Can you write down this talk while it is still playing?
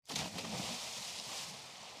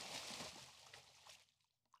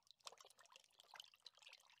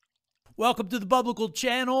Welcome to the Biblical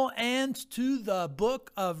Channel and to the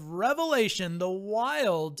book of Revelation, the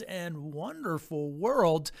wild and wonderful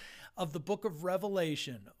world of the book of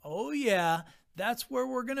Revelation. Oh yeah, that's where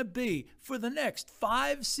we're going to be for the next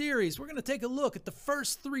 5 series. We're going to take a look at the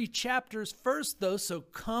first 3 chapters first, though, so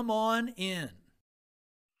come on in.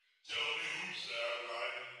 Tell me who's that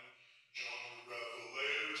riding? John the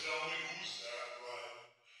Revelator. Tell me who's that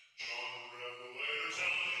riding? John the Revelator.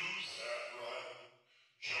 Tell me who's that riding?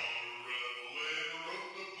 John the Revelator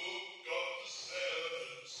wrote the book of the 7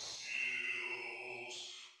 seals.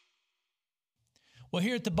 Well,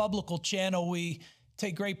 here at the Biblical Channel, we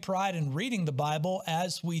take great pride in reading the Bible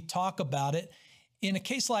as we talk about it. In a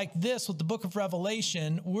case like this with the book of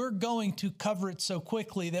Revelation, we're going to cover it so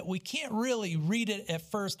quickly that we can't really read it at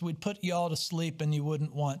first. We'd put you all to sleep and you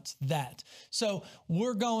wouldn't want that. So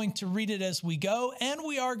we're going to read it as we go, and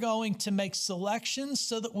we are going to make selections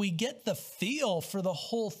so that we get the feel for the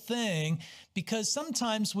whole thing, because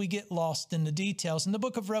sometimes we get lost in the details. And the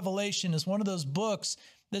book of Revelation is one of those books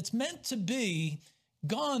that's meant to be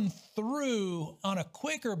gone through on a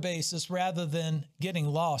quicker basis rather than getting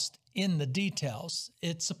lost in the details.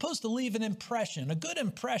 It's supposed to leave an impression, a good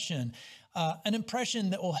impression, an impression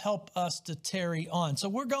that will help us to tarry on. So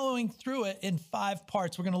we're going through it in 5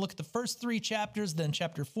 parts. We're going to look at the first 3 chapters, then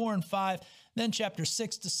chapter 4 and 5, then chapter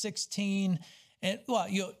 6 to 16. And well,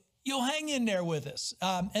 you'll hang in there with us.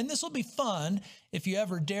 And this will be fun. If you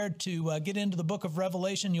ever dared to get into the book of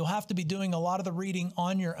Revelation, you'll have to be doing a lot of the reading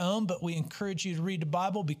on your own, but we encourage you to read the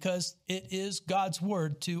Bible because it is God's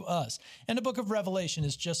word to us. And the book of Revelation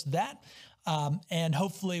is just that. And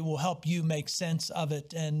hopefully will help you make sense of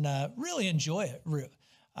it and really enjoy it,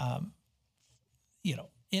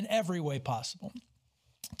 in every way possible,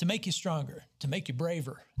 to make you stronger, to make you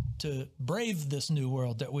braver, to brave this new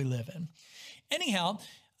world that we live in. Anyhow,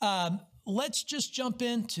 let's just jump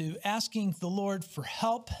into asking the Lord for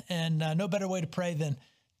help, and no better way to pray than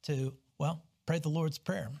to, pray the Lord's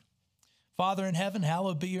Prayer. Father in heaven,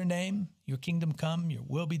 hallowed be your name. Your kingdom come, your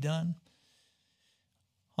will be done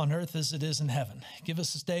on earth as it is in heaven. Give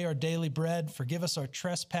us this day our daily bread. Forgive us our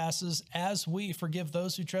trespasses as we forgive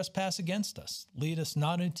those who trespass against us. Lead us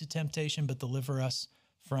not into temptation, but deliver us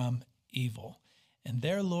from evil. And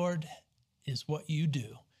there, Lord, is what you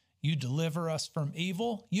do. You deliver us from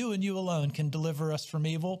evil. You and you alone can deliver us from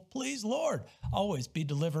evil. Please, Lord, always be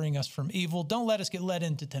delivering us from evil. Don't let us get led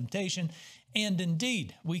into temptation. And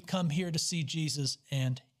indeed, we come here to see Jesus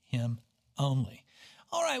and him only.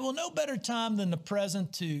 All right, well, no better time than the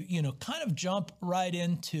present to, kind of jump right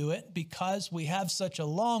into it, because we have such a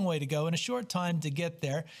long way to go and a short time to get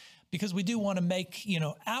there, because we do want to make,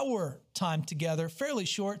 our time together fairly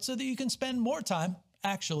short so that you can spend more time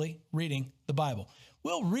actually reading the Bible.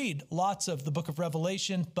 We'll read lots of the book of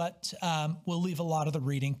Revelation, but we'll leave a lot of the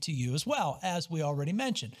reading to you as well, as we already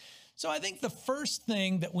mentioned. So I think the first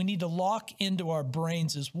thing that we need to lock into our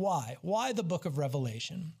brains is why. Why the book of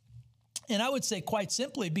Revelation? And I would say quite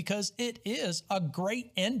simply because it is a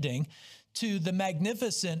great ending to the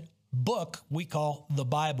magnificent book we call the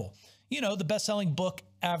Bible. The best-selling book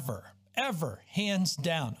ever, hands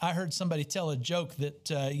down. I heard somebody tell a joke that,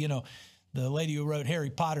 the lady who wrote Harry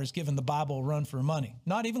Potter is giving the Bible a run for money.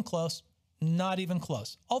 Not even close. Not even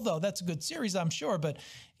close. Although that's a good series, I'm sure. But,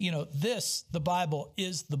 the Bible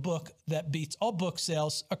is the book that beats all book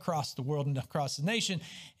sales across the world and across the nation.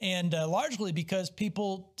 And largely because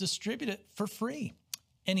people distribute it for free.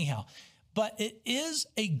 Anyhow, but it is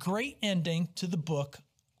a great ending to the book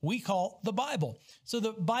we call the Bible. So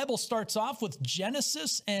the Bible starts off with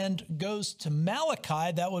Genesis and goes to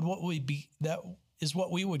Malachi. That is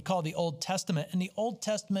what we would call the Old Testament. And the Old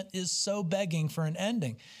Testament is so begging for an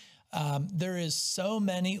ending. There is so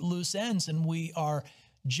many loose ends, and we are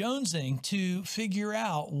jonesing to figure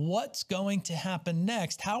out what's going to happen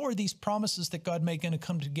next. How are these promises that God made going to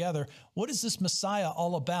come together? What is this Messiah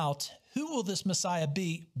all about? Who will this Messiah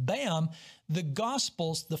be? Bam! The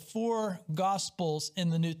Gospels, the 4 Gospels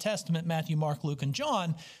in the New Testament, Matthew, Mark, Luke, and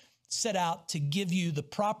John, set out to give you the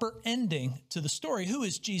proper ending to the story. Who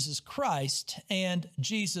is Jesus Christ? And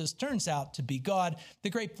Jesus turns out to be God, the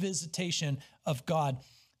great visitation of God,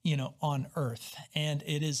 on earth. And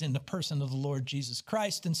it is in the person of the Lord Jesus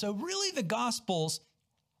Christ. And so really the Gospels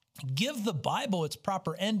give the Bible its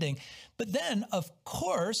proper ending. But then, of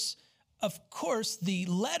course, of course, the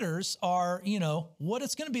letters are, what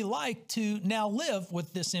it's going to be like to now live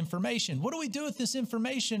with this information. What do we do with this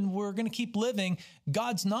information? We're going to keep living.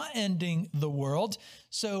 God's not ending the world.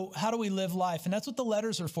 So how do we live life? And that's what the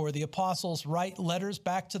letters are for. The apostles write letters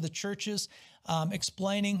back to the churches,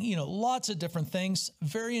 explaining, lots of different things.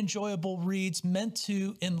 Very enjoyable reads, meant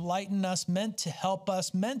to enlighten us, meant to help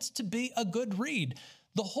us, meant to be a good read.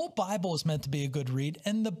 The whole Bible is meant to be a good read,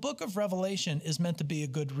 and the book of Revelation is meant to be a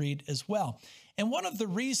good read as well. And one of the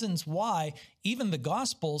reasons why even the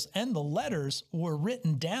Gospels and the letters were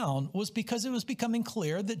written down was because it was becoming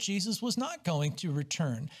clear that Jesus was not going to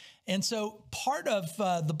return. And so part of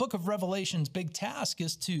the book of Revelation's big task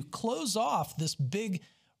is to close off this big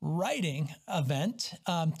writing event,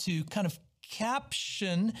 to kind of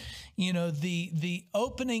caption, the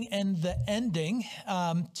opening and the ending,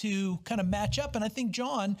 to kind of match up. And I think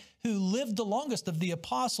John, who lived the longest of the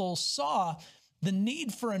apostles, saw the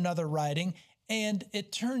need for another writing. And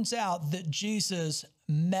it turns out that Jesus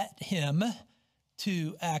met him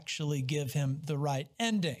to actually give him the right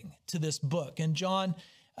ending to this book. And John,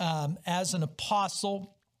 as an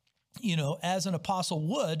apostle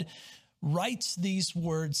would, writes these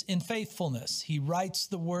words in faithfulness. He writes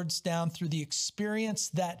the words down through the experience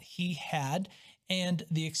that he had, and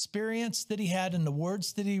the experience that he had and the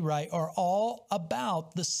words that he write are all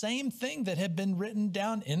about the same thing that had been written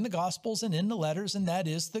down in the Gospels and in the letters, and that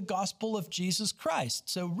is the gospel of Jesus Christ.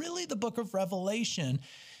 So really the book of Revelation,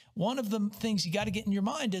 one of the things you got to get in your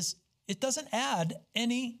mind is it doesn't add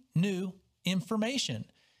any new information.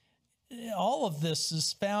 All of this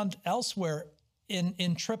is found elsewhere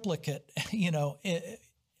in triplicate, in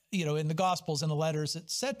the Gospels and the letters,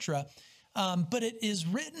 etc. But it is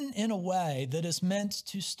written in a way that is meant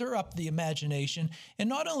to stir up the imagination, and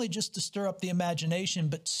not only just to stir up the imagination,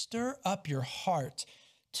 but stir up your heart,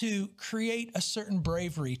 to create a certain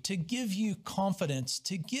bravery, to give you confidence,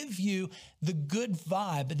 to give you the good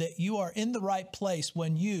vibe that you are in the right place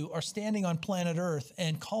when you are standing on planet Earth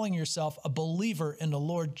and calling yourself a believer in the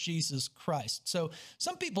Lord Jesus Christ. So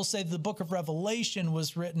some people say the book of Revelation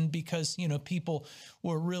was written because, people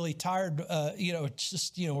were really tired,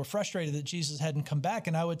 were frustrated that Jesus hadn't come back.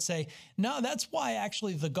 And I would say, no, that's why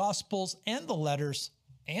actually the Gospels and the letters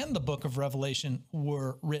and the book of Revelation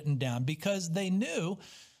were written down, because they knew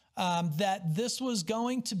that this was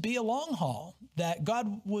going to be a long haul, that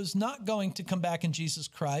God was not going to come back in Jesus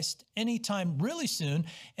Christ anytime really soon.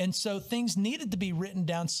 And so things needed to be written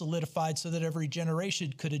down, solidified, so that every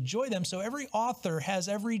generation could enjoy them. So every author has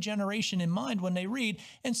every generation in mind when they read,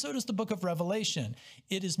 and so does the book of Revelation.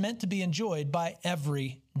 It is meant to be enjoyed by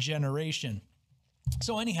every generation.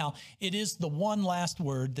 So anyhow, it is the one last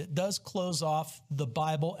word that does close off the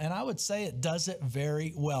Bible, and I would say it does it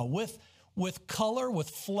very well, with color, with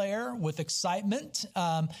flair, with excitement,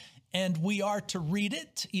 and we are to read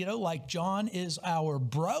it, like John is our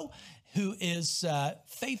bro, who is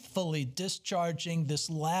faithfully discharging this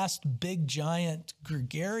last big, giant,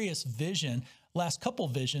 gregarious vision, last couple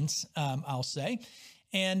visions, I'll say.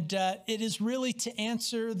 And it is really to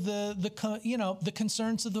answer the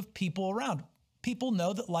concerns of the people around. People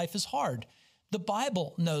know that life is hard. The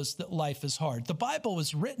Bible knows that life is hard. The Bible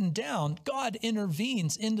was written down. God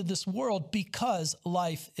intervenes into this world because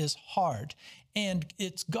life is hard. And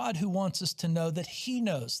it's God who wants us to know that he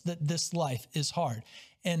knows that this life is hard.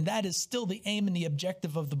 And that is still the aim and the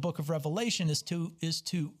objective of the book of Revelation, is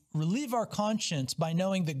to relieve our conscience by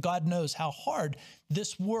knowing that God knows how hard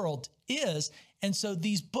this world is. And so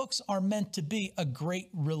these books are meant to be a great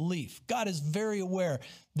relief. God is very aware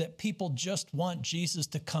that people just want Jesus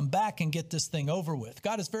to come back and get this thing over with.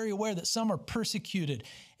 God is very aware that some are persecuted,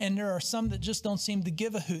 and there are some that just don't seem to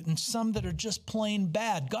give a hoot, and some that are just plain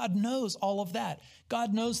bad. God knows all of that.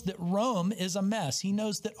 God knows that Rome is a mess. He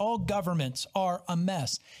knows that all governments are a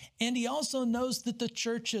mess. And he also knows that the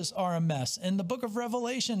churches are a mess. And the book of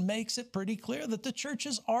Revelation makes it pretty clear that the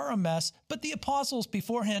churches are a mess, but the apostles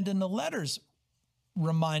beforehand in the letters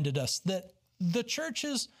reminded us that the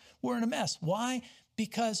churches were in a mess. Why?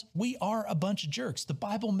 Because we are a bunch of jerks. The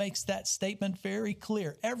Bible makes that statement very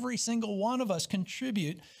clear. Every single one of us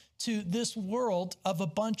contribute to this world of a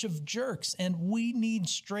bunch of jerks, and we need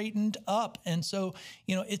straightened up. And so,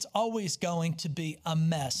 it's always going to be a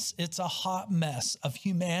mess. It's a hot mess of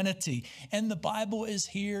humanity. And the Bible is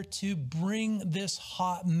here to bring this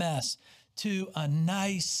hot mess to a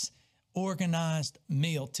nice, organized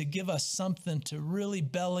meal, to give us something to really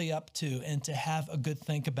belly up to and to have a good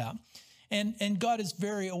think about. And God is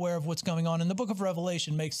very aware of what's going on. And the book of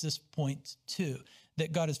Revelation makes this point too,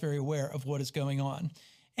 that God is very aware of what is going on.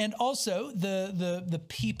 And also the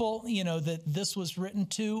people, that this was written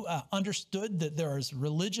to understood that there is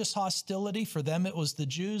religious hostility. For them, it was the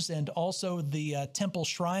Jews and also the temple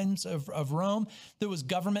shrines of Rome. There was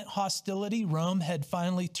government hostility. Rome had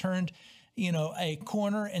finally turned, a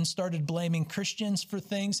corner and started blaming Christians for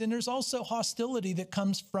things. And there's also hostility that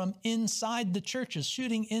comes from inside the churches.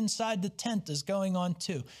 Shooting inside the tent is going on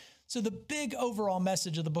too. So the big overall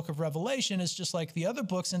message of the book of Revelation is just like the other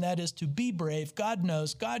books, and that is to be brave. God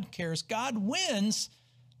knows, God cares, God wins.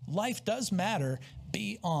 Life does matter.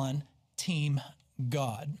 Be on Team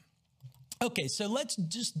God. Okay, so let's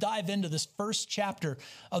just dive into this first chapter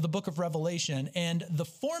of the book of Revelation. And the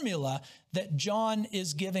formula that John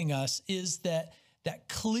is giving us is that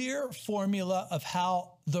clear formula of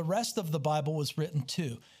how the rest of the Bible was written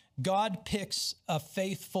too. God picks a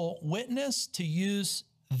faithful witness to use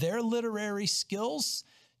their literary skills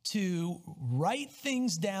to write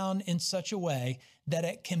things down in such a way that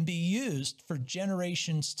it can be used for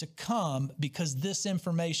generations to come, because this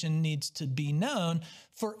information needs to be known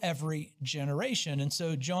for every generation. And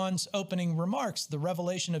so John's opening remarks, the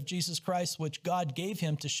revelation of Jesus Christ, which God gave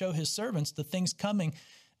him to show his servants the things coming,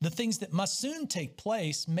 the things that must soon take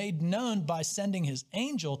place, made known by sending his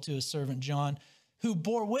angel to his servant John, who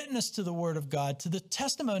bore witness to the word of God, to the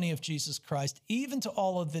testimony of Jesus Christ, even to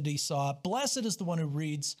all of that he saw. Blessed is the one who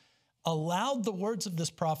reads aloud the words of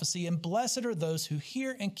this prophecy, and blessed are those who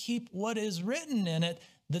hear and keep what is written in it.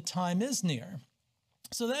 The time is near.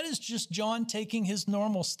 So that is just John taking his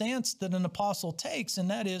normal stance that an apostle takes,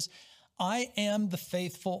 and that is, I am the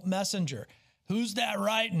faithful messenger. Who's that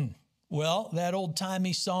writing? Well, that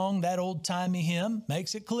old-timey song, that old-timey hymn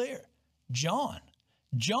makes it clear. John,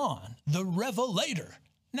 the Revelator.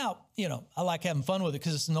 Now, I like having fun with it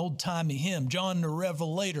because it's an old-timey hymn, John the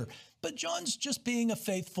Revelator. But John's just being a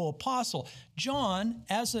faithful apostle. John,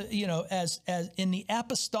 as in the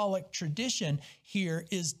apostolic tradition here,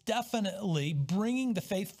 is definitely bringing the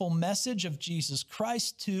faithful message of Jesus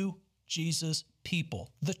Christ to Jesus' people,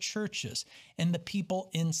 the churches, and the people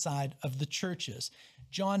inside of the churches.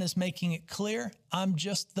 John is making it clear, I'm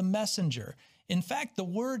just the messenger. In fact, the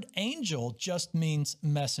word angel just means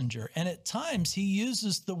messenger. And at times he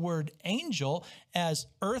uses the word angel as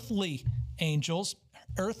earthly angels,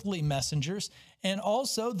 earthly messengers. And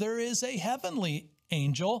also there is a heavenly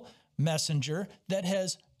angel messenger that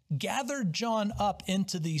has gathered John up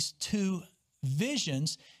into these two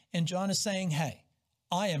visions. And John is saying, hey,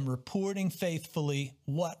 I am reporting faithfully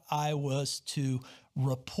what I was to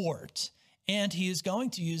report. And he is going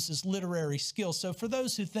to use his literary skills. So for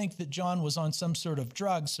those who think that John was on some sort of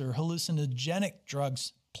drugs or hallucinogenic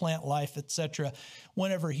drugs, plant life, etc.,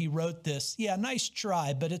 whenever he wrote this, yeah, nice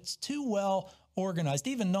try, but it's too well organized.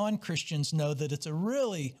 Even non-Christians know that it's a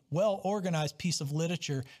really well-organized piece of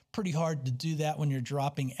literature. Pretty hard to do that when you're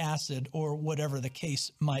dropping acid or whatever the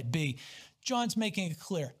case might be. John's making it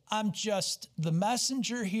clear. I'm just the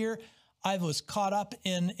messenger here. I was caught up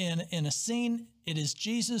in a scene. It is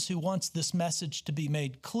Jesus who wants this message to be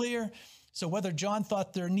made clear. So whether John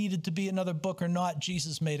thought there needed to be another book or not,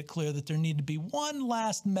 Jesus made it clear that there needed to be one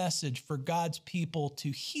last message for God's people to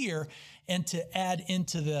hear and to add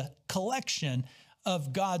into the collection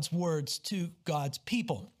of God's words to God's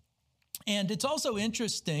people. And it's also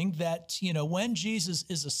interesting that, when Jesus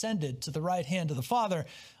is ascended to the right hand of the Father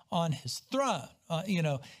on his throne,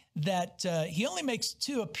 that he only makes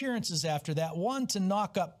two appearances after that. One, to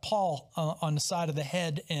knock up Paul on the side of the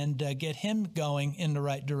head and get him going in the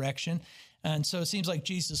right direction. And so it seems like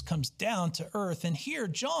Jesus comes down to earth. And here,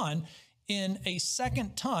 John, in a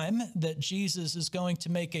second time that Jesus is going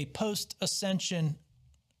to make a post-ascension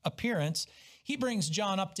appearance, he brings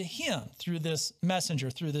John up to him through this messenger,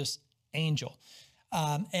 through this angel.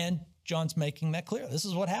 And John's making that clear. This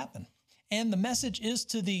is what happened. And the message is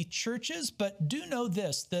to the churches, but do know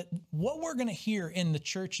this, that what we're going to hear in the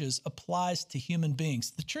churches applies to human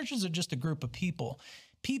beings. The churches are just a group of people.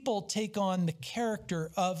 People take on the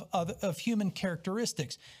character of human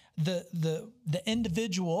characteristics. The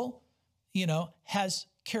individual, has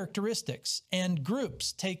characteristics, and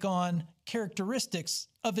groups take on characteristics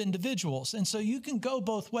of individuals. And so you can go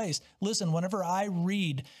both ways. Listen, whenever I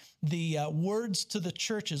read the words to the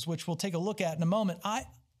churches, which we'll take a look at in a moment,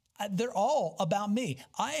 they're all about me.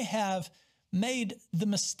 I have made the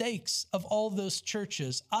mistakes of all those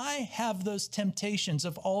churches. I have those temptations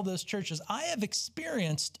of all those churches. I have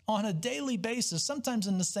experienced on a daily basis, sometimes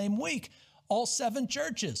in the same week, all 7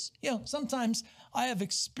 churches. Sometimes I have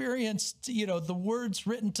experienced, the words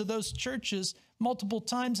written to those churches multiple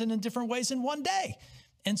times and in different ways in one day.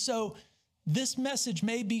 And so this message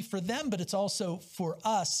may be for them, but it's also for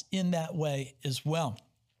us in that way as well.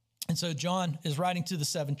 And so John is writing to the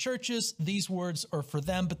 7 churches. These words are for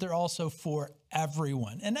them, but they're also for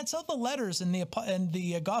everyone. And that's how the letters and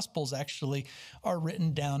the Gospels actually are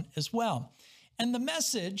written down as well. And the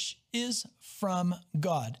message is from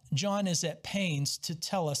God. John is at pains to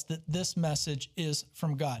tell us that this message is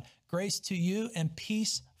from God. Grace to you and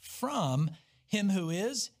peace from him who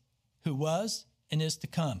is, who was, and is to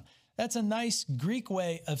come. That's a nice Greek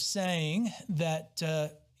way of saying that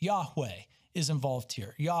Yahweh is involved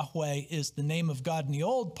here. Yahweh is the name of God in the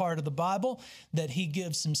old part of the Bible that he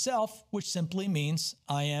gives himself, which simply means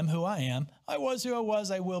I am who I am. I was who I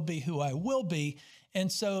was. I will be who I will be.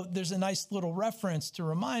 And so there's a nice little reference to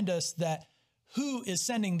remind us that who is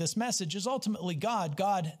sending this message is ultimately God,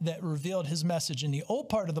 God that revealed his message in the old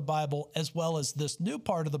part of the Bible as well as this new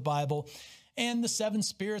part of the Bible. And the 7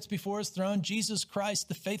 spirits before his throne, Jesus Christ,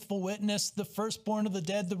 the faithful witness, the firstborn of the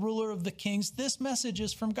dead, the ruler of the kings. This message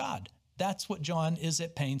is from God. That's what John is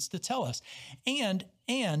at pains to tell us. And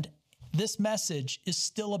this message is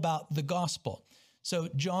still about the gospel. So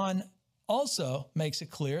John also makes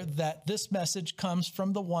it clear that this message comes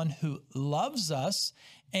from the one who loves us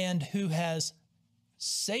and who has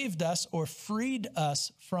saved us or freed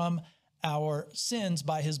us from our sins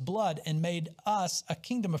by his blood and made us a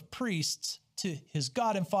kingdom of priests to his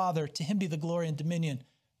God and Father. To him be the glory and dominion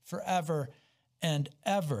forever and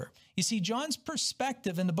ever. You see, John's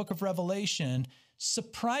perspective in the book of Revelation,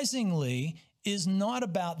 surprisingly, is not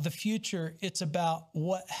about the future. It's about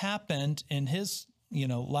what happened in his,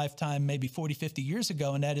 lifetime, maybe 40, 50 years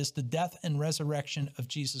ago, and that is the death and resurrection of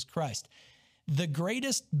Jesus Christ. The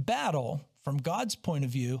greatest battle, from God's point of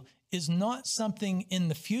view, is not something in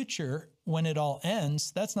the future when it all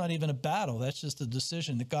ends. That's not even a battle. That's just a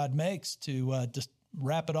decision that God makes to just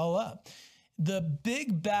wrap it all up. The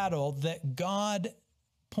big battle that God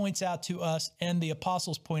points out to us and the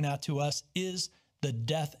apostles point out to us is the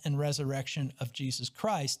death and resurrection of Jesus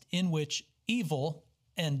Christ, in which evil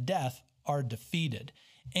and death are defeated.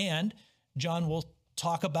 And John will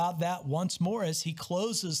talk about that once more as he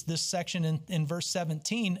closes this section in verse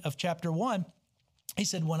 17 of chapter 1. He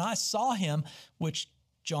said, when I saw him, which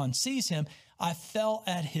John sees him, I fell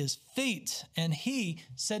at his feet. And he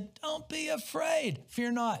said, don't be afraid.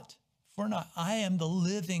 Fear not. For not, I am the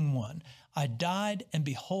living one. I died, and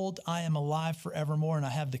behold, I am alive forevermore, and I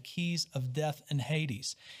have the keys of death and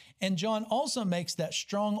Hades. And John also makes that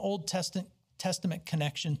strong Old Testament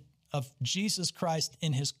connection of Jesus Christ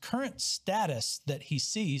in his current status that he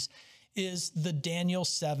sees is the Daniel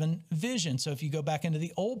 7 vision. So if you go back into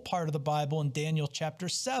the old part of the Bible in Daniel chapter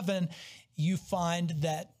 7, you find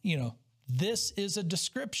that, this is a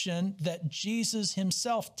description that Jesus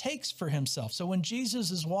himself takes for himself. So when Jesus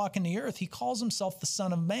is walking the earth, he calls himself the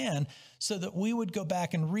Son of Man, so that we would go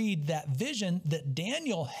back and read that vision that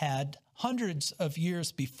Daniel had hundreds of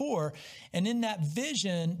years before. And in that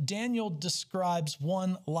vision, Daniel describes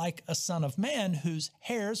one like a son of man whose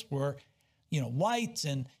hairs were, white,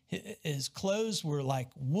 and his clothes were like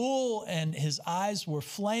wool, and his eyes were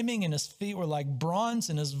flaming, and his feet were like bronze,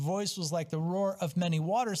 and his voice was like the roar of many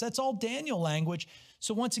waters. That's all Daniel language.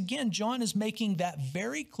 So once again, John is making that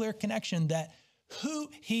very clear connection that who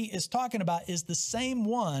he is talking about is the same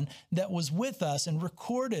one that was with us and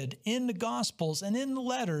recorded in the Gospels and in the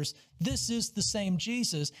letters. This is the same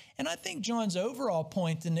Jesus. And I think John's overall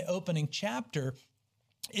point in the opening chapter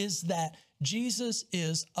is that Jesus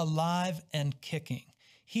is alive and kicking.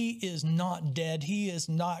 He is not dead. He is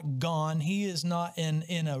not gone. He is not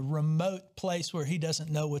in a remote place where he doesn't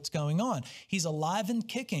know what's going on. He's alive and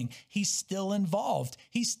kicking. He's still involved.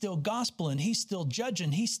 He's still gospeling. He's still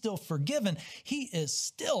judging. He's still forgiven. He is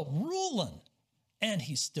still ruling, and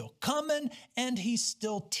he's still coming, and he's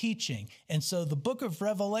still teaching. And so the book of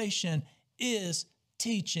Revelation is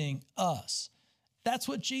teaching us. That's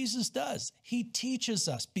what Jesus does. He teaches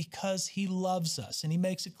us because he loves us, and he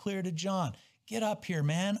makes it clear to John, get up here,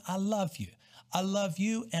 man. I love you. I love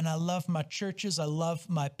you, and I love my churches. I love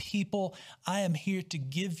my people. I am here to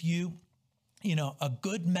give you, a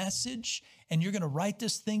good message, and you're going to write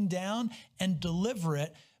this thing down and deliver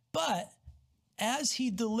it. But as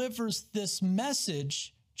he delivers this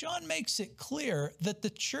message, John makes it clear that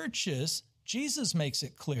Jesus makes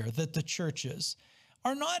it clear that the churches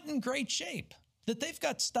are not in great shape, that they've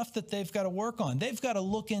got stuff that they've got to work on. They've got to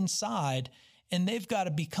look inside, and they've got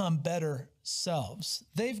to become better selves.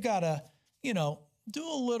 They've got to, do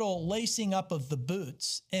a little lacing up of the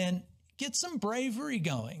boots and get some bravery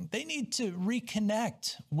going. They need to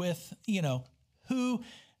reconnect with, who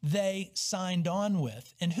they signed on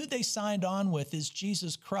with. And who they signed on with is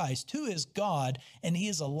Jesus Christ, who is God, and he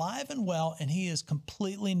is alive and well, and he is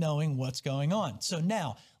completely knowing what's going on. So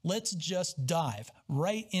now let's just dive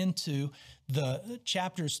right into the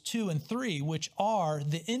chapters 2 and 3, which are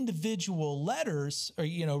the individual letters, or,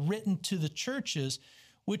 written to the churches,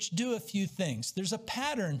 which do a few things. There's a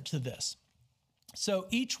pattern to this. So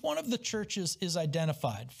each one of the churches is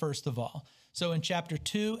identified, first of all. So in chapter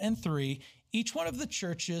 2 and 3, each one of the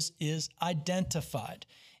churches is identified.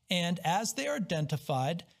 And as they are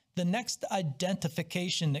identified, the next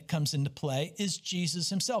identification that comes into play is Jesus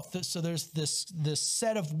himself. So there's this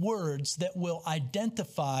set of words that will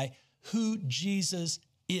identify who Jesus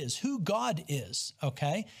is, who God is,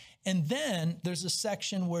 okay? And then there's a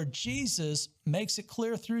section where Jesus makes it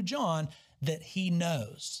clear through John that he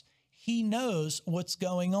knows. He knows what's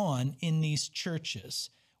going on in these churches,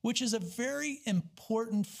 which is a very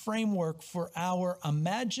important framework for our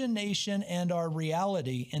imagination and our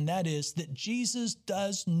reality, and that is that Jesus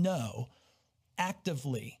does know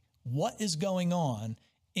actively what is going on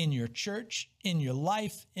in your church, in your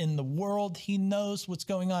life, in the world. He knows what's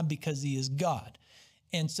going on because he is God.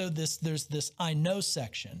 And so there's this I know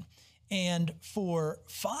section. And for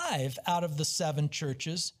 5 out of the 7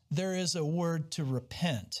 churches, there is a word to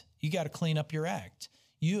repent. You got to clean up your act.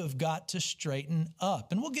 You have got to straighten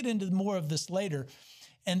up. And we'll get into more of this later.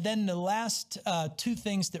 And then the last 2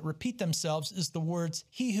 things that repeat themselves is the words,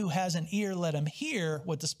 he who has an ear, let him hear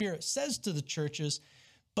what the Spirit says to the churches.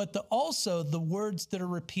 But also the words that are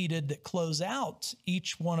repeated that close out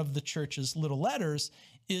each one of the church's little letters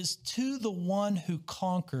is to the one who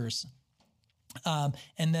conquers. And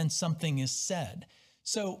then something is said.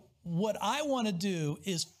 So what I want to do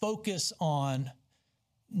is focus on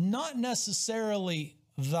not necessarily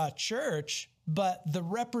the church, but the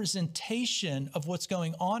representation of what's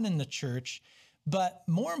going on in the church. But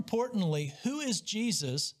more importantly, who is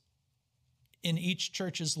Jesus in each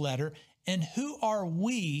church's letter, and who are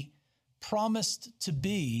we promised to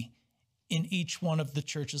be in each one of the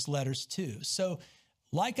church's letters too? So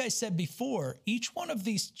like I said before, each one of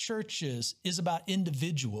these churches is about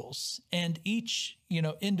individuals, and each,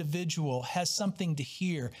 individual has something to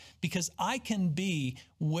hear, because I can be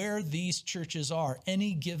where these churches are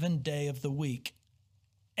any given day of the week.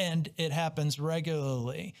 And it happens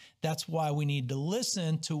regularly. That's why we need to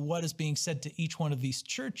listen to what is being said to each one of these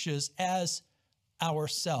churches as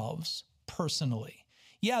ourselves personally.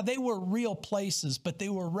 Yeah, they were real places, but they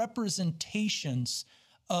were representations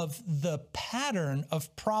of the pattern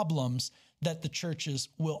of problems that the churches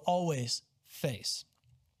will always face.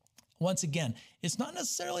 Once again, it's not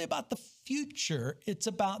necessarily about the future, it's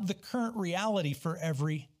about the current reality for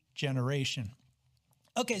every generation.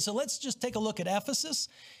 Okay, so let's just take a look at Ephesus.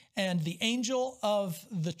 And the angel of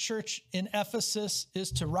the church in Ephesus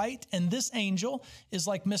is to write. And this angel is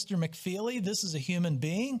like Mr. McFeely. This is a human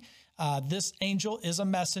being. This angel is a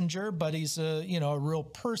messenger, but he's a real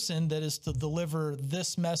person that is to deliver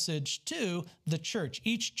this message to the church.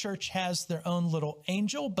 Each church has their own little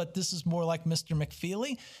angel, but this is more like Mr.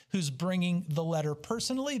 McFeely, who's bringing the letter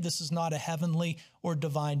personally. This is not a heavenly or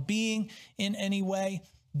divine being in any way.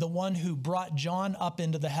 The one who brought John up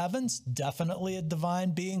into the heavens, definitely a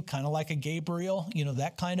divine being, kind of like a Gabriel,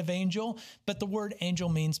 that kind of angel. But the word angel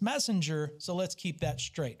means messenger, so let's keep that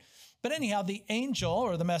straight. But anyhow, the angel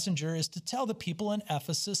or the messenger is to tell the people in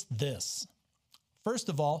Ephesus this. First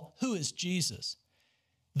of all, who is Jesus?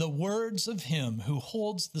 The words of him who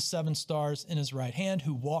holds the 7 stars in his right hand,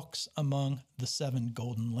 who walks among the 7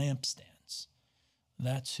 golden lampstands.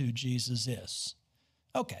 That's who Jesus is.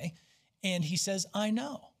 Okay. And he says, I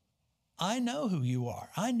know who you are.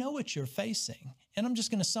 I know what you're facing. And I'm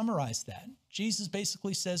just going to summarize that. Jesus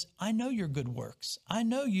basically says, I know your good works. I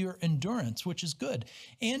know your endurance, which is good,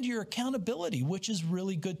 and your accountability, which is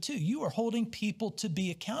really good too. You are holding people to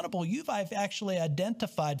be accountable. I've actually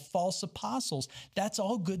identified false apostles. That's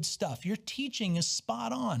all good stuff. Your teaching is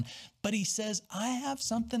spot on. But he says, I have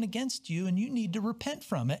something against you and you need to repent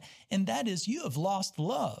from it. And that is, you have lost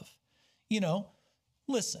love.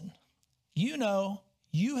 Listen,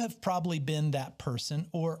 you have probably been that person,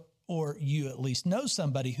 or you at least know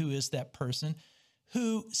somebody who is that person,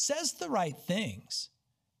 who says the right things,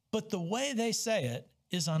 but the way they say it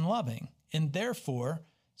is unloving. And therefore,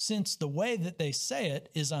 since the way that they say it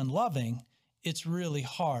is unloving, it's really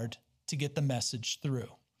hard to get the message through.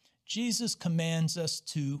 Jesus commands us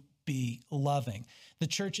to be loving. The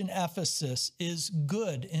church in Ephesus is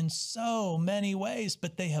good in so many ways,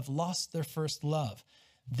 but they have lost their first love.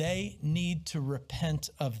 They need to repent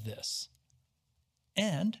of this.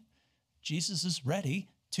 And Jesus is ready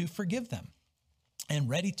to forgive them. and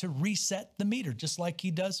ready to reset the meter, just like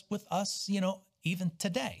he does with us, even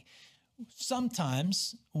today.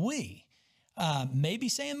 Sometimes we may be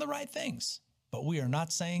saying the right things, but we are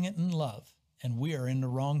not saying it in love, and we are in the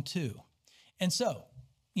wrong too. And so,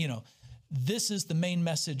 this is the main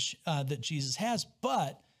message that Jesus has,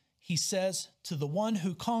 but he says to the one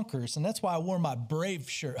who conquers, and that's why I wore my brave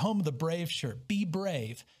shirt, Home of the Brave shirt, be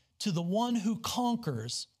brave. To the one who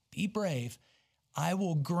conquers, be brave, I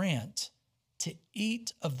will grant to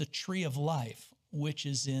eat of the tree of life, which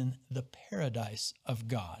is in the paradise of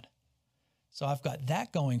God. So I've got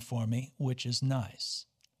that going for me, which is nice.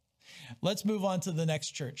 Let's move on to the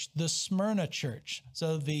next church, the Smyrna church.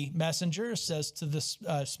 So the messenger says to the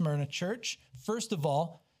Smyrna church, first of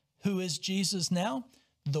all, who is Jesus now?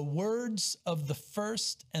 The words of the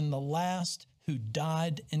first and the last who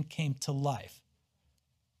died and came to life.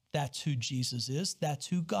 That's who Jesus is. That's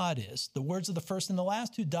who God is. The words of the first and the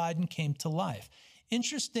last who died and came to life.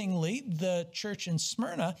 Interestingly, the church in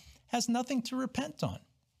Smyrna has nothing to repent on.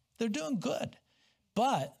 They're doing good,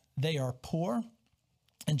 but they are poor.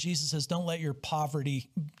 And Jesus says, don't let your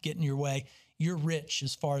poverty get in your way. You're rich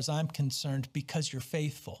as far as I'm concerned because you're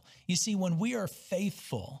faithful. You see, when we are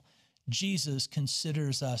faithful, Jesus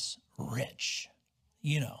considers us rich,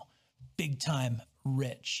 big time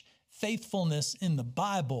rich. Faithfulness in the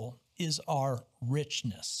Bible is our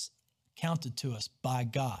richness, counted to us by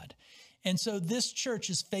God. And so this church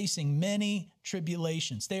is facing many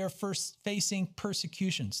tribulations. They are first facing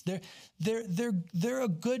persecutions. They're a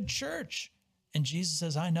good church. And Jesus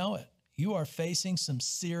says, I know it. You are facing some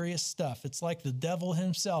serious stuff. It's like the devil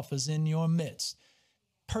himself is in your midst.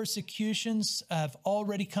 Persecutions have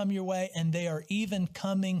already come your way, and they are even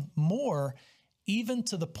coming more, even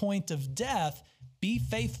to the point of death. Be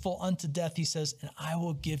faithful unto death, he says, and I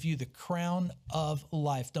will give you the crown of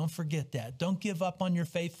life. Don't forget that. Don't give up on your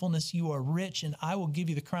faithfulness. You are rich, and I will give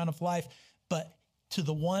you the crown of life. But to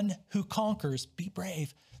the one who conquers, be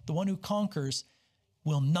brave. The one who conquers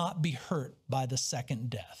will not be hurt by the second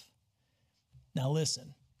death. Now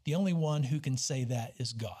listen, the only one who can say that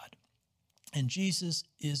is God. And Jesus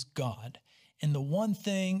is God. And the one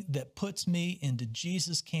thing that puts me into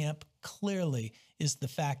Jesus' camp clearly is the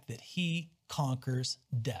fact that he conquers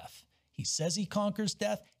death. He says he conquers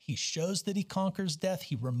death. He shows that he conquers death.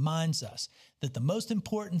 He reminds us that the most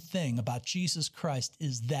important thing about Jesus Christ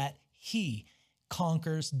is that he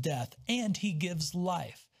conquers death and he gives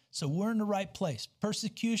life. So we're in the right place.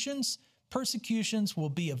 Persecutions will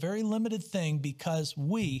be a very limited thing because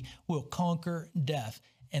we will conquer death,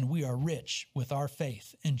 and we are rich with our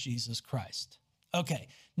faith in Jesus Christ. Okay,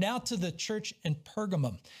 now to the church in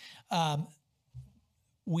Pergamum.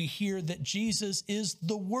 We hear that Jesus is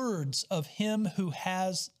the words of him who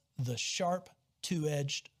has the sharp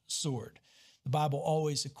two-edged sword. The Bible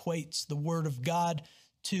always equates the word of God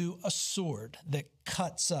to a sword that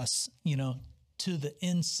cuts us, to the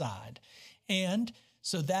inside. And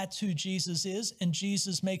so that's who Jesus is. And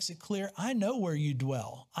Jesus makes it clear, I know where you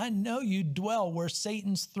dwell. I know you dwell where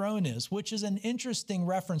Satan's throne is, which is an interesting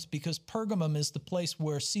reference because Pergamum is the place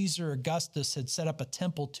where Caesar Augustus had set up a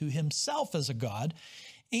temple to himself as a god.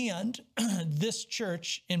 And this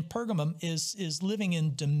church in Pergamum is living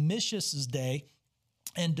in Domitius's day.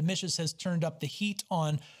 And Domitius has turned up the heat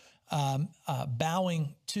on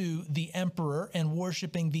bowing to the emperor and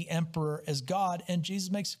worshiping the emperor as God. And Jesus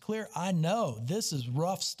makes it clear, I know this is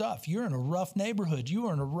rough stuff. You're in a rough neighborhood. You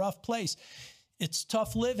are in a rough place. It's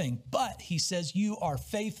tough living. But he says, you are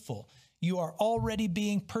faithful. You are already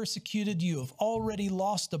being persecuted. You have already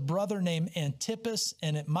lost a brother named Antipas,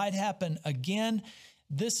 and it might happen again.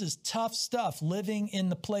 This is tough stuff, living in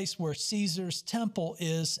the place where Caesar's temple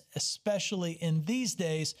is, especially in these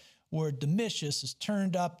days where Domitius has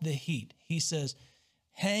turned up the heat. He says,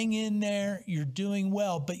 hang in there, you're doing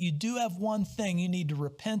well, but you do have one thing you need to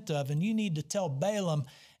repent of, and you need to tell Balaam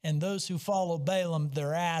and those who follow Balaam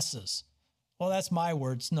they're asses. Well, that's my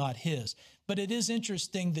words, not his. But it is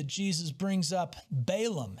interesting that Jesus brings up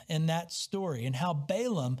Balaam in that story and how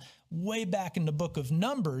Balaam, way back in the book of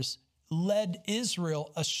Numbers, led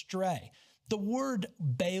Israel astray. The word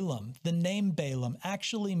Balaam, the name Balaam,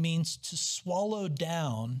 actually means to swallow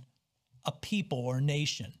down a people or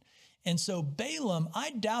nation. And so Balaam,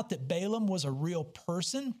 I doubt that Balaam was a real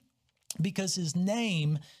person because his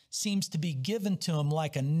name seems to be given to him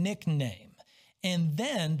like a nickname. And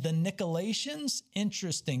then the Nicolaitans,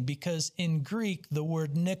 interesting because in Greek, the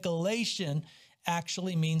word Nicolaitan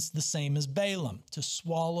actually means the same as Balaam, to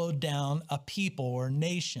swallow down a people or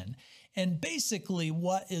nation. And basically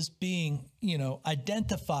what is being,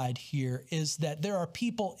 identified here is that there are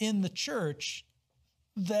people in the church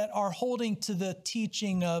that are holding to the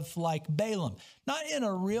teaching of like Balaam, not in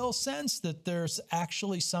a real sense that there's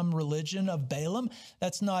actually some religion of Balaam.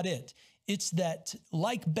 That's not it. It's that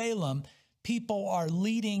like Balaam, people are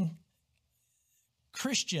leading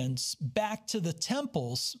Christians back to the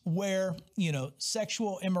temples where,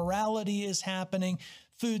 sexual immorality is happening,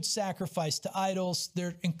 food sacrifice to idols.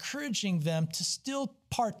 They're encouraging them to still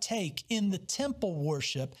partake in the temple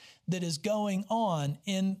worship that is going on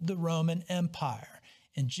in the Roman Empire.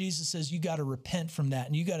 And Jesus says, you got to repent from that.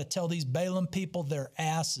 And you got to tell these Balaam people they're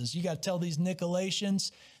asses. You got to tell these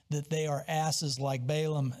Nicolaitans that they are asses like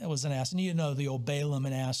Balaam was an ass. And you know the old Balaam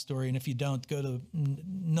and ass story. And if you don't, go to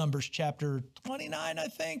Numbers chapter 29, I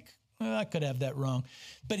think. Well, I could have that wrong.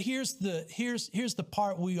 But here's the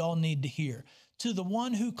part we all need to hear. To the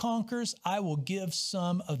one who conquers, I will give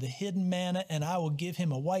some of the hidden manna, and I will give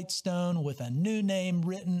him a white stone with a new name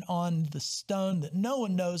written on the stone that no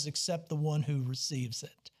one knows except the one who receives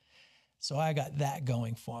it. So I got that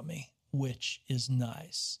going for me, which is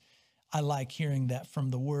nice. I like hearing that from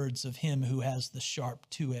the words of him who has the sharp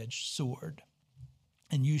two-edged sword.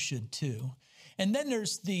 And you should too. And then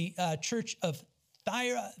there's the church of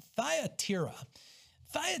Thyatira.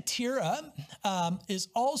 Thyatira is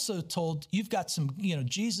also told, you've got some,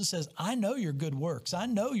 Jesus says, I know your good works. I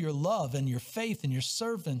know your love and your faith and your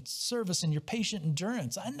service and your patient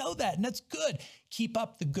endurance. I know that, and that's good. Keep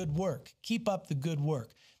up the good work. Keep up the good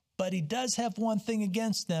work. But he does have one thing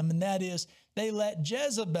against them, and that is they let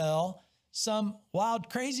Jezebel, some wild,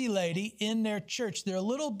 crazy lady, in their church. They're a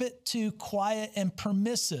little bit too quiet and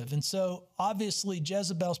permissive. And so obviously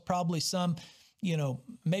Jezebel's probably some,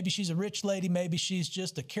 maybe she's a rich lady, maybe she's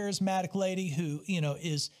just a charismatic lady who,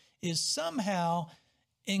 is somehow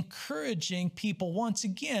encouraging people once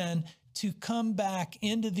again to come back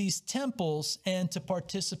into these temples and to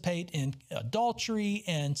participate in adultery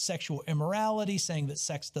and sexual immorality, saying that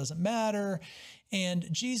sex doesn't matter. And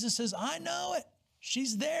Jesus says, I know it.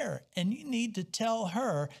 She's there. And you need to tell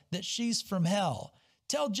her that she's from hell.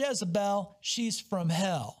 Tell Jezebel she's from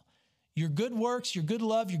hell. Your good works, your good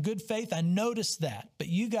love, your good faith, I noticed that. But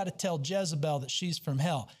you got to tell Jezebel that she's from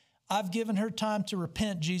hell. I've given her time to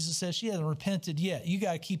repent. Jesus says she hasn't repented yet. You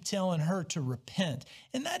got to keep telling her to repent.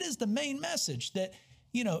 And that is the main message, that,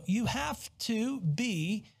 you have to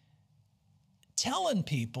be telling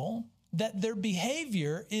people that their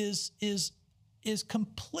behavior is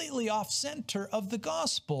completely off center of the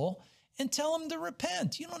gospel, and tell them to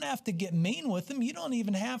repent. You don't have to get mean with them. You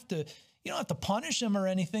don't have to punish them or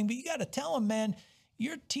anything, but you got to tell them, man,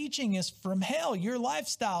 your teaching is from hell. Your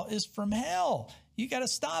lifestyle is from hell. You got to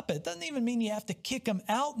stop it. Doesn't even mean you have to kick them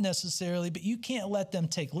out necessarily, but you can't let them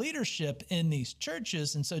take leadership in these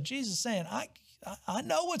churches. And so Jesus is saying, I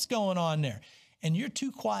know what's going on there, and you're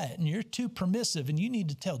too quiet and you're too permissive, and you need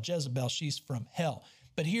to tell Jezebel she's from hell.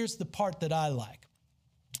 But here's the part that I like.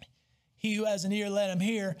 He who has an ear, let him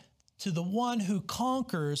hear. To the one who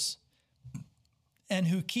conquers and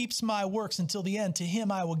who keeps my works until the end, to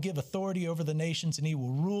him I will give authority over the nations, and he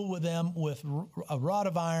will rule with them with a rod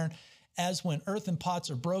of iron, as when earthen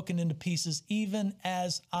pots are broken into pieces, even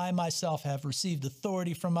as I myself have received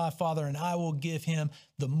authority from my Father, and I will give him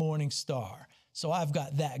the morning star. So I've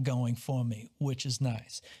got that going for me, which is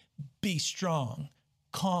nice. Be strong,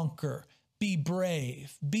 conquer, be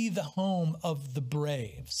brave, be the home of the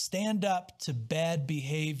brave. Stand up to bad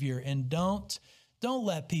behavior, and don't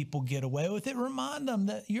let people get away with it. Remind them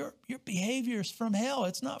that your behavior is from hell.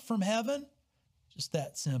 It's not from heaven. Just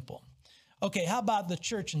that simple. Okay, how about the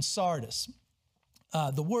church in Sardis?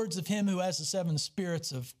 The words of him who has the seven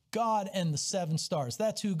spirits of God and the seven stars.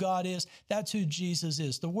 That's who God is. That's who Jesus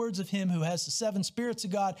is. The words of him who has the seven spirits of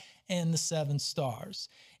God and the seven stars.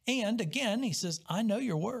 And again, he says, I know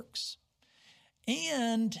your works.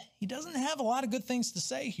 And he doesn't have a lot of good things to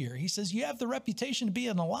say here. He says, you have the reputation of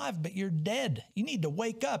being alive, but you're dead. You need to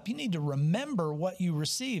wake up. You need to remember what you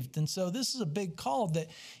received. And so this is a big call that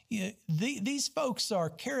these folks are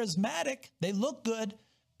charismatic. They look good,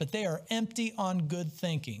 but they are empty on good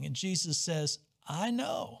thinking. And Jesus says, I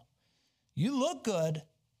know. You look good,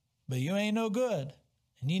 but you ain't no good.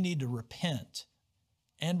 And you need to repent.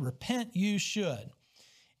 And repent you should.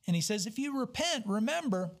 And he says, if you repent,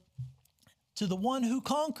 remember, to the one who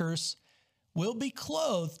conquers will be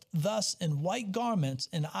clothed thus in white garments,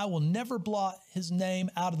 and I will never blot his name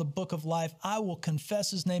out of the book of life. I will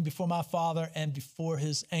confess his name before my Father and before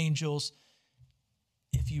his angels.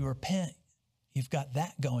 If you repent, you've got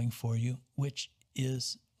that going for you, which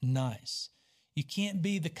is nice. You can't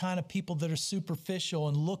be the kind of people that are superficial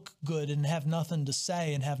and look good and have nothing to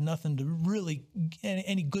say and have nothing to really,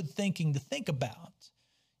 any good thinking to think about.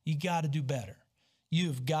 You got to do better.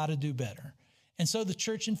 You've got to do better. And so the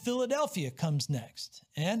church in Philadelphia comes next.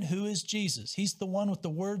 And who is Jesus? He's the one with the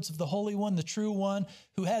words of the Holy One, the true one,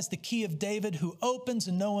 who has the key of David, who opens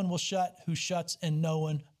and no one will shut, who shuts and no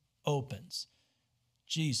one opens.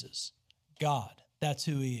 Jesus, God, that's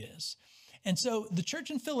who he is. And so the church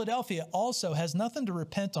in Philadelphia also has nothing to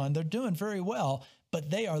repent on. They're doing very well, but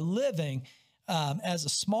they are living as a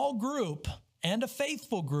small group and a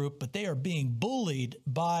faithful group, but they are being bullied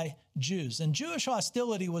by Jews. And Jewish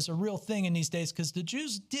hostility was a real thing in these days because the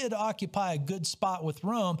Jews did occupy a good spot with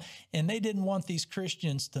Rome, and they didn't want these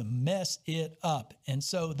Christians to mess it up. And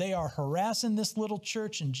so they are harassing this little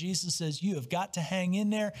church, and Jesus says, you have got to hang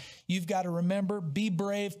in there. You've got to remember, be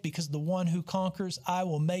brave, because the one who conquers, I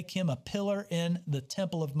will make him a pillar in the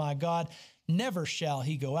temple of my God. Never shall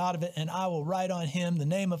he go out of it, and I will write on him the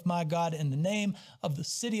name of my God and the name of the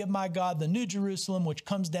city of my God, the New Jerusalem, which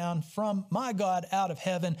comes down from my God out of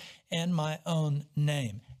heaven, and my own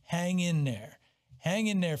name. Hang in there. Hang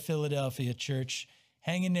in there, Philadelphia church.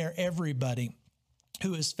 Hang in there, everybody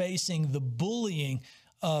who is facing the bullying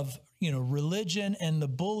of, religion and the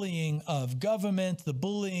bullying of government, the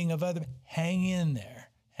bullying of other. Hang in there.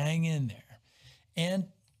 Hang in there. And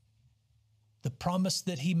the promise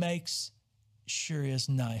that he makes sure is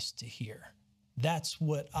nice to hear. That's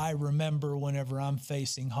what I remember whenever I'm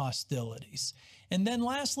facing hostilities. And then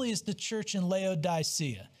lastly is the church in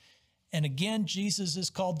Laodicea. And again, Jesus is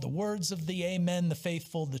called the words of the Amen, the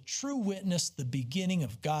faithful, the true witness, the beginning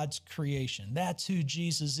of God's creation. That's who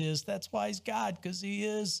Jesus is. That's why he's God, because he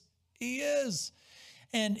is. He is.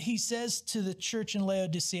 And he says to the church in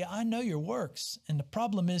Laodicea, I know your works, and the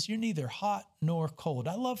problem is you're neither hot nor cold.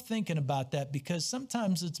 I love thinking about that because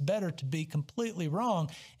sometimes it's better to be completely wrong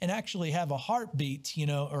and actually have a heartbeat,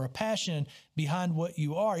 or a passion behind what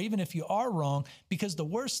you are, even if you are wrong, because the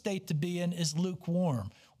worst state to be in is lukewarm,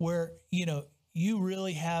 where, you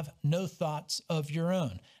really have no thoughts of your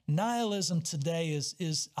own. Nihilism today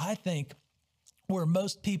is I think, where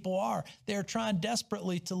most people are. They're trying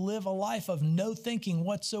desperately to live a life of no thinking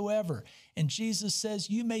whatsoever. And Jesus says,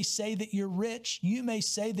 you may say that you're rich. You may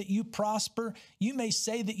say that you prosper. You may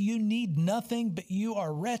say that you need nothing, but you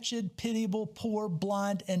are wretched, pitiable, poor,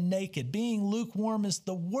 blind, and naked. Being lukewarm is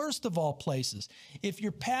the worst of all places. If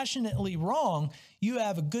you're passionately wrong, you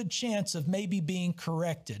have a good chance of maybe being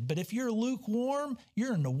corrected. But if you're lukewarm,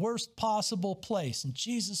 you're in the worst possible place. And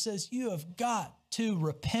Jesus says, you have got to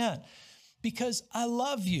repent. Because I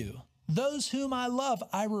love you. Those whom I love,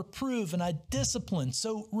 I reprove and I discipline.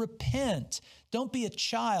 So repent. Don't be a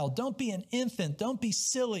child. Don't be an infant. Don't be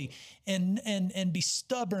silly and be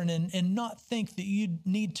stubborn and not think that you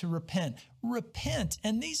need to repent. Repent.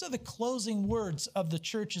 And these are the closing words of the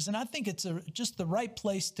churches. And I think it's just the right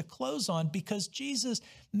place to close on, because Jesus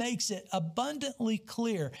makes it abundantly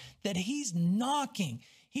clear that he's knocking.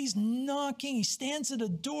 He's knocking. He stands at a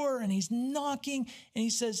door and he's knocking. And he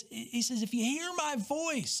says, if you hear my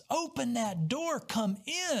voice, open that door, come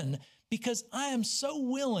in, because I am so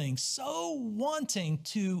willing, so wanting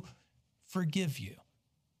to forgive you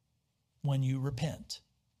when you repent.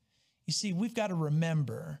 You see, we've got to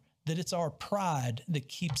remember that it's our pride that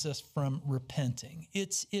keeps us from repenting.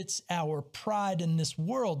 It's our pride in this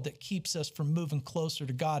world that keeps us from moving closer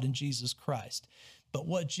to God in Jesus Christ. But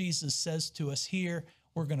what Jesus says to us here,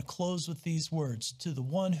 we're going to close with these words. To the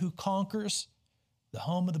one who conquers, the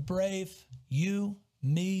home of the brave, you,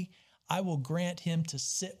 me, I will grant him to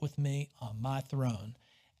sit with me on my throne,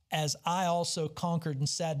 as I also conquered and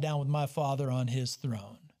sat down with my Father on his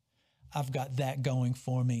throne. I've got that going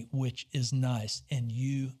for me, which is nice, and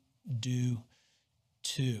you do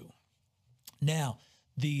too. Now,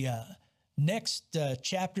 the next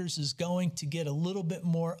chapters is going to get a little bit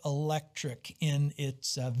more electric in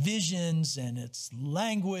its visions and its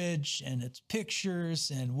language and its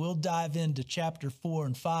pictures, and we'll dive into chapter 4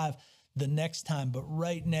 and 5 the next time. But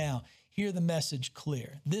right now, hear the message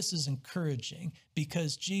clear. This is encouraging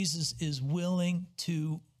because Jesus is willing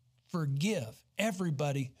to forgive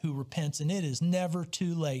everybody who repents, and it is never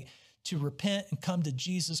too late to repent and come to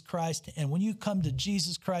Jesus Christ. And when you come to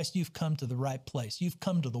Jesus Christ, you've come to the right place. You've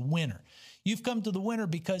come to the winner. You've come to the winner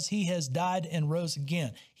because he has died and rose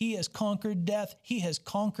again. He has conquered death. He has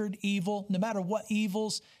conquered evil. No matter what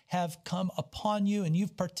evils have come upon you and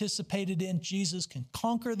you've participated in, Jesus can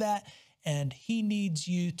conquer that. And he needs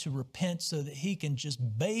you to repent so that he can just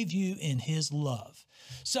bathe you in his love.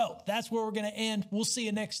 So that's where we're going to end. We'll see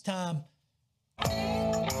you next time.